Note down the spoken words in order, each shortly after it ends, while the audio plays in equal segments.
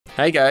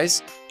Hey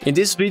guys, in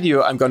this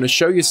video I'm going to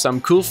show you some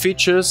cool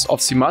features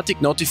of Semantic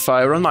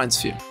Notifier on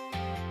MindSphere.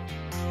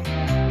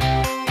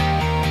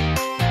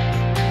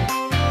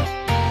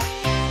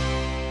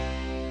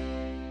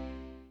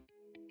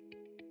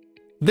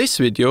 This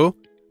video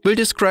will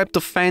describe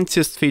the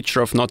fanciest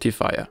feature of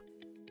Notifier: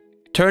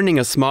 turning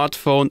a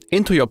smartphone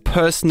into your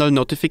personal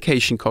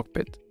notification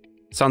cockpit.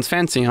 Sounds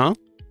fancy, huh?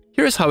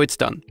 Here's how it's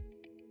done.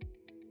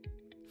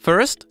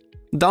 First,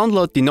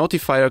 download the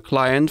Notifier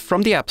client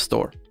from the App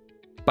Store.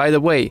 By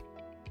the way,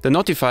 the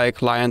Notifier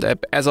client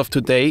app as of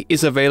today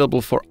is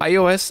available for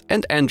iOS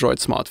and Android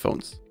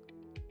smartphones.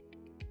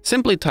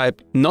 Simply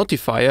type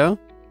Notifier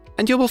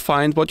and you will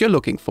find what you're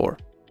looking for.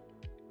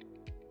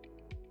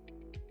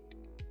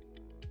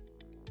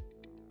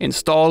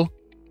 Install,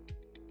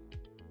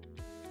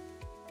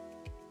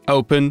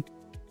 open,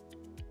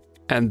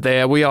 and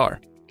there we are.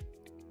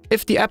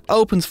 If the app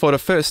opens for the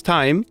first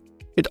time,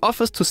 it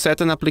offers to set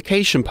an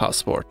application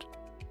password,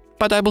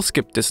 but I will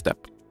skip this step.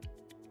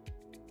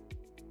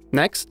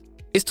 Next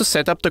is to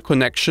set up the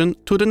connection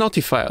to the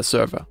Notifier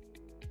server.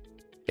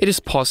 It is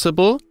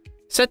possible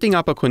setting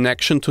up a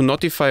connection to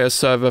Notifier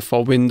server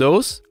for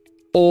Windows,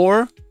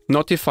 or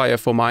Notifier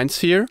for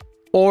MindSphere,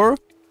 or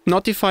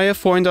Notifier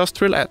for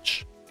Industrial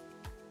Edge.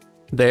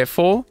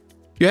 Therefore,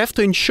 you have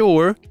to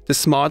ensure the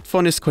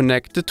smartphone is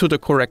connected to the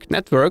correct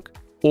network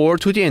or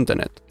to the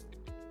internet.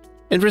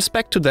 In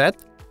respect to that,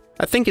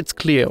 I think it's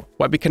clear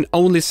why we can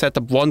only set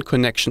up one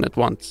connection at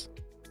once.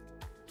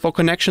 For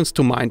connections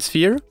to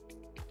MindSphere,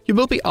 you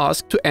will be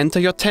asked to enter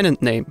your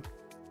tenant name.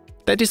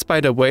 That is,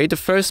 by the way, the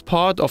first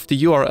part of the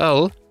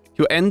URL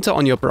you enter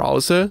on your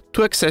browser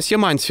to access your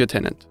MindSphere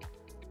tenant.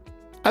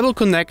 I will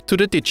connect to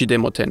the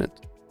DigiDemo tenant.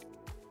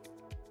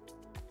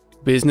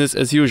 Business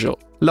as usual.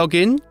 Log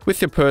in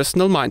with your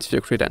personal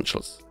MindSphere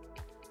credentials.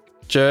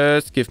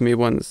 Just give me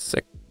 1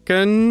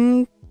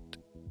 second.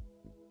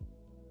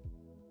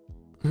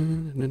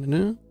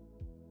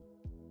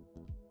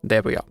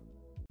 There we are.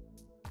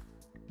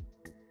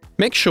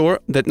 Make sure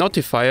that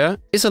Notifier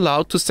is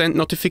allowed to send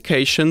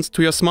notifications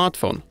to your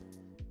smartphone.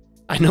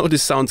 I know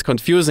this sounds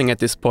confusing at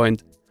this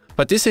point,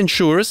 but this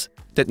ensures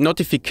that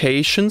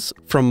notifications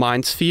from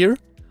MindSphere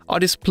are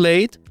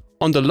displayed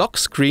on the lock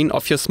screen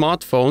of your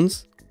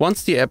smartphones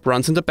once the app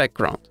runs in the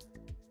background.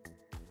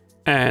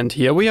 And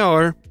here we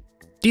are.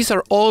 These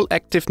are all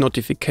active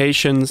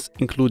notifications,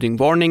 including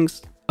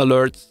warnings,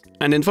 alerts,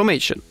 and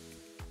information.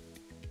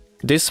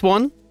 This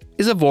one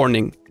is a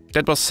warning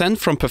that was sent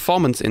from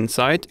Performance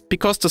Insight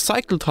because the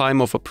cycle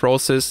time of a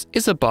process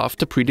is above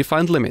the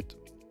predefined limit.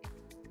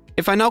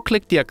 If I now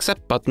click the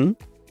Accept button,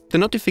 the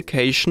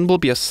notification will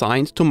be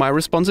assigned to my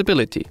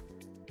responsibility.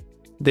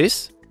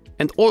 This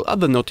and all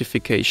other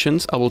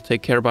notifications I will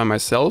take care by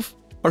myself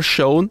are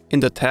shown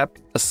in the tab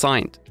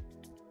Assigned.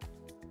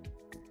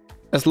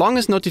 As long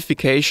as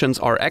notifications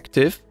are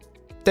active,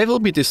 they will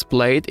be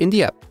displayed in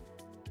the app.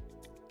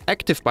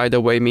 Active, by the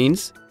way,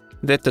 means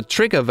that the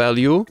trigger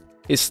value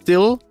is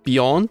still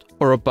beyond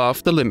or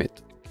above the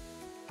limit.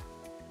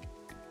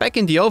 Back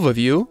in the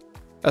overview,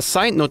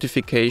 assigned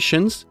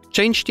notifications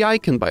change the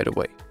icon, by the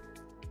way.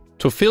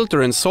 To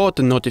filter and sort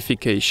the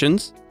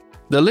notifications,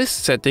 the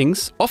list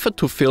settings offer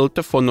to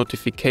filter for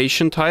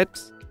notification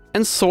types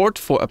and sort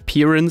for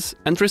appearance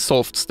and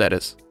resolved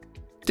status.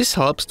 This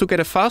helps to get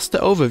a faster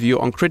overview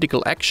on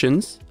critical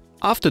actions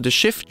after the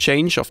shift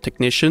change of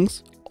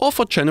technicians or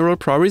for general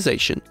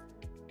prioritization.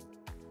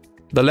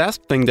 The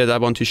last thing that I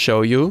want to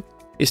show you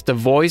is the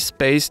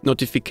voice-based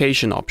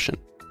notification option.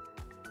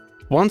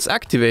 Once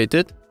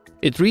activated,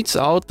 it reads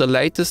out the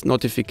latest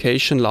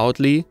notification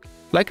loudly,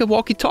 like a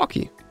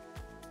walkie-talkie.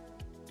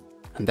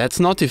 And that's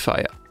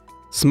Notifier.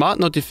 Smart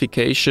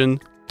notification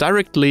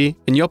directly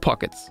in your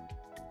pockets.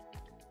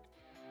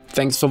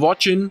 Thanks for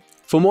watching.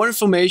 For more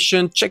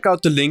information, check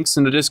out the links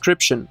in the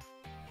description.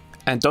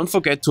 And don't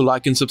forget to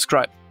like and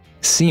subscribe.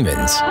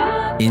 Siemens.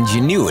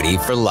 Ingenuity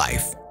for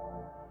life.